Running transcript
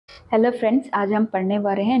Hello friends, आज हम पढ़ने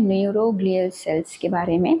वाले हैं न्यूरोग्लियल सेल्स के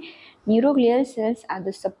बारे में। Neuroglial sales are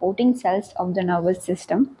the supporting sales of the nervous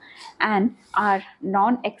system and are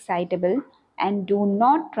non excitable and do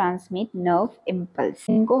not transmit nerve impulse.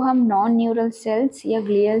 इनको हम नॉन न्यूरल सेल्स या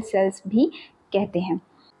ग्लियल सेल्स भी कहते हैं।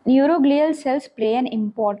 Neuroglial sales play an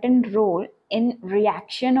important role in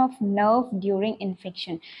reaction of nerve during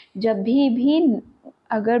infection. जब भी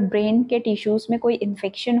अगर brain के टिश्यूज में कोई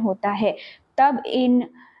इन्फेक्शन होता है तब इन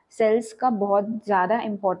सेल्स का बहुत ज़्यादा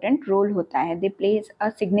इम्पॉर्टेंट रोल होता है। दे plays a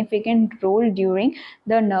significant role during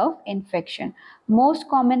the nerve infection. Most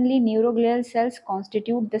commonly neuroglial sales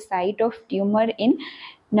constitute the site of tumour in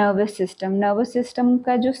nervous system. Nervous system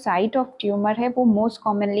का जो साइट ऑफ ट्यूमर है वो मोस्ट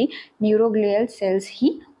कॉमनली न्यूरोग्लियल सेल्स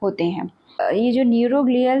ही होते हैं। ये जो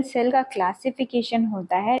न्यूरोग्लियल सेल का classification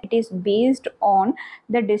होता है, it is based on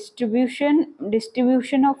the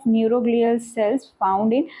distribution of neuroglial sales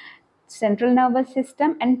found in central nervous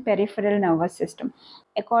system and peripheral nervous system.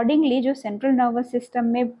 Accordingly जो सेंट्रल नर्वस सिस्टम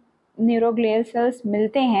में न्यूरोग्लियल सेल्स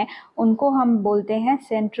मिलते हैं उनको हम बोलते हैं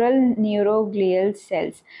सेंट्रल न्यूरोग्लियल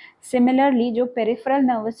सेल्स। सिमिलरली जो पेरिफेरल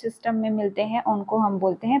नर्वस सिस्टम में मिलते हैं उनको हम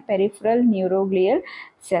बोलते हैं peripheral neuroglial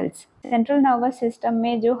sales. Central nervous system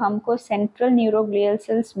में जो हमको सेंट्रल न्यूरोग्लियल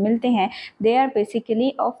सेल्स मिलते हैं, they are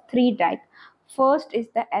basically of 3 type. First is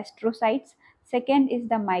the astrocytes, second is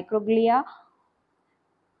the microglia,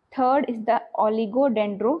 third is the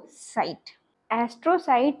oligodendrocyte.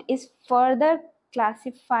 Astrocyte is further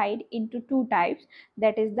classified into 2 types,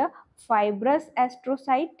 that is the fibrous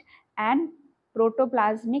astrocyte and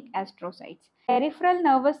protoplasmic astrocytes. Peripheral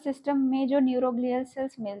nervous system में जो neuroglial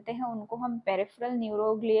sales मिलते हैं उनको हम peripheral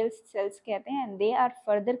neuroglial sales कहते हैं, and they are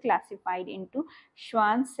further classified into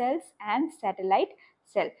Schwann cells and satellite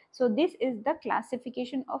cell. So this is the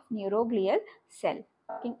classification of neuroglial cell.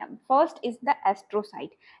 First is the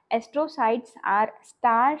astrocyte. Astrocytes are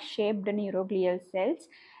star-shaped neuroglial cells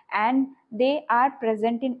and they are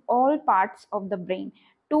present in all parts of the brain.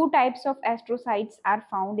 2 types of astrocytes are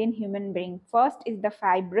found in human brain. First is the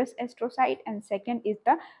fibrous astrocyte and second is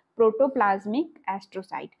the protoplasmic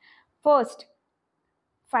astrocyte. First,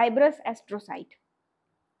 fibrous astrocyte.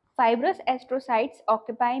 Fibrous astrocytes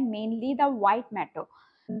occupy mainly the white matter.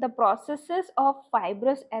 The processes of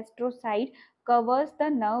fibrous astrocyte covers the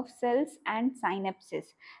nerve cells and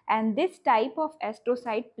synapses, and this type of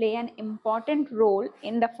astrocyte play an important role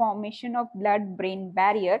in the formation of blood-brain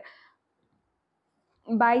barrier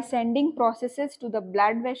by sending processes to the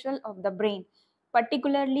blood vessel of the brain,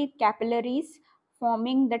 particularly capillaries,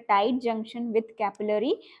 forming the tight junction with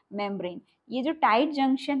capillary membrane. ये जो tight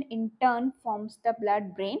junction in turn forms the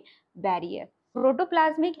blood-brain barrier.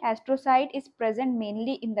 Protoplasmic astrocyte is present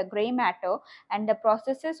mainly in the gray matter, and the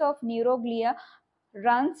processes of neuroglia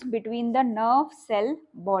runs between the nerve cell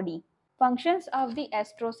body. Functions of the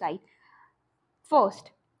astrocyte.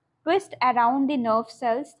 First, twist around the nerve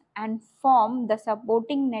cells and form the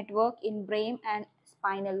supporting network in brain and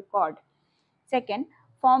spinal cord. Second,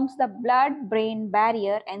 forms the blood-brain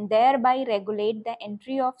barrier and thereby regulate the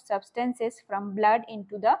entry of substances from blood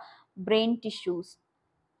into the brain tissues.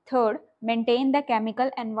 Third, maintain the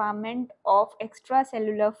chemical environment of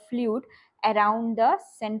extracellular fluid around the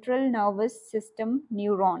central nervous system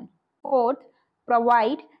neuron. Fourth,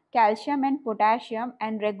 provide calcium and potassium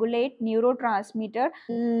and regulate neurotransmitter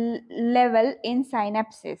level in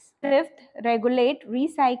synapses. Fifth, regulate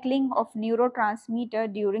recycling of neurotransmitter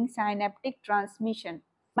during synaptic transmission.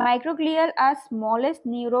 Microglial are smallest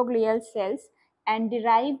neuroglial cells and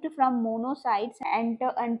derived from monocytes and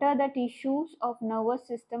enter the tissues of nervous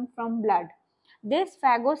system from blood. These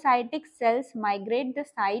phagocytic cells migrate the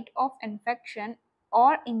site of infection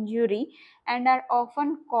or injury and are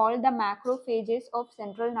often called the macrophages of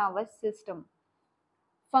central nervous system.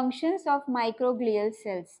 Functions of microglial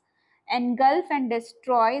cells: engulf and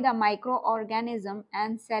destroy the microorganism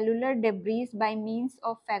and cellular debris by means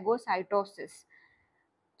of phagocytosis.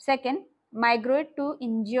 Second, migrate to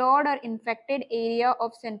injured or infected area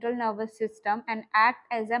of central nervous system and act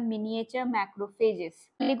as a miniature macrophages.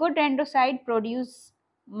 Oligodendrocyte produce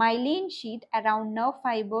myelin sheath around nerve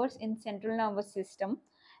fibers in central nervous system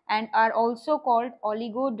and are also called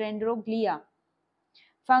oligodendroglia.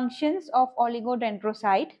 Functions of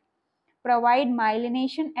oligodendrocyte: provide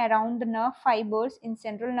myelination around the nerve fibers in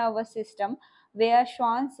central nervous system where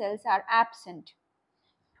Schwann cells are absent.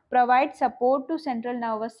 Provide support to central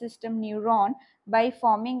nervous system neuron by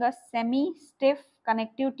forming a semi-stiff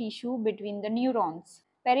connective tissue between the neurons.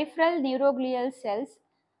 Peripheral neuroglial cells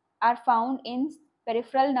are found in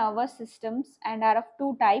peripheral nervous systems and are of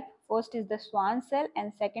 2 types. First is the Schwann cell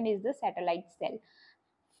and second is the satellite cell.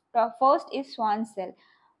 The first is Schwann cell.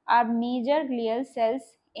 Are major glial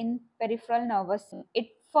cells in peripheral nervous system. It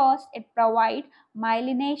provides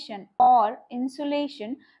myelination or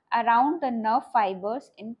insulation around the nerve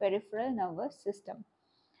fibers in peripheral nervous system.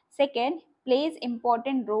 Second, plays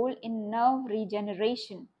important role in nerve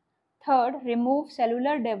regeneration. Third, remove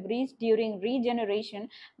cellular debris during regeneration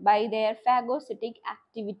by their phagocytic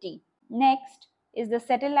activity. Next is the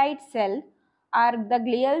satellite cell, are the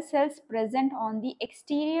glial cells present on the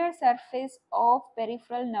exterior surface of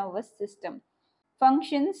peripheral nervous system.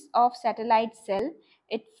 Functions of satellite cell: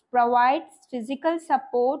 it provides physical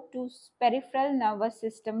support to peripheral nervous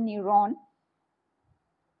system neuron.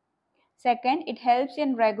 Second, it helps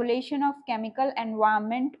in regulation of chemical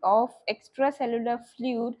environment of extracellular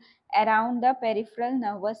fluid around the peripheral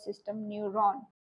nervous system neuron.